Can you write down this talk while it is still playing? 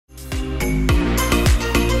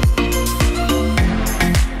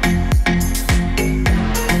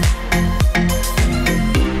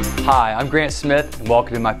Hi, I'm Grant Smith and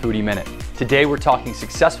welcome to my Foodie Minute. Today we're talking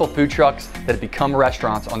successful food trucks that have become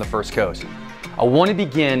restaurants on the First Coast. I want to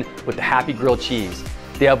begin with the Happy Grilled Cheese.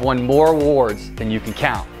 They have won more awards than you can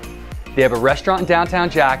count. They have a restaurant in downtown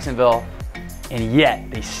Jacksonville, and yet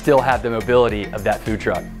they still have the mobility of that food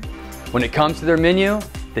truck. When it comes to their menu,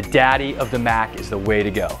 the daddy of the mac is the way to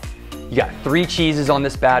go. You got 3 cheeses on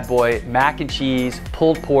this bad boy: mac and cheese,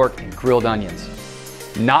 pulled pork, and grilled onions.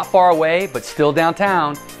 Not far away, but still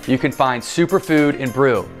downtown, you can find Superfood and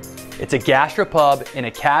Brew. It's a gastropub in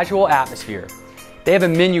a casual atmosphere. They have a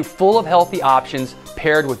menu full of healthy options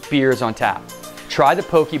paired with beers on tap. Try the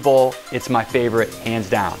Poke Bowl, it's my favorite, hands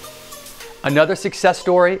down. Another success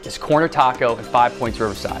story is Corner Taco in 5 Points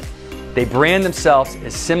Riverside. They brand themselves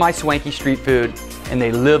as semi-swanky street food, and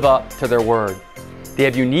they live up to their word. They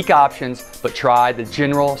have unique options, but try the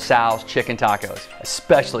General Tso's chicken tacos,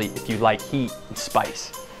 especially if you like heat and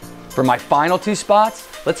spice. For my final 2 spots,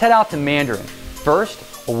 let's head out to Mandarin.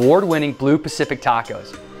 First, award-winning Blue Pacific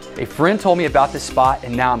Tacos. A friend told me about this spot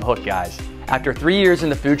and now I'm hooked, guys. After 3 years in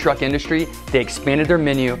the food truck industry, they expanded their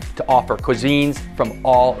menu to offer cuisines from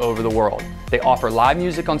all over the world. They offer live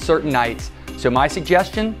music on certain nights, so my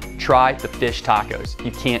suggestion, try the fish tacos.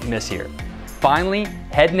 You can't miss here. Finally,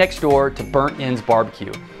 head next door to Burnt Ends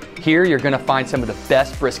Barbecue. Here you're gonna find some of the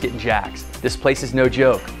best brisket in Jax. This place is no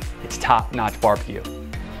joke. It's top-notch barbecue.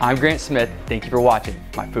 I'm Grant Smith. Thank you for watching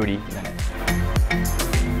my Foodie Minute.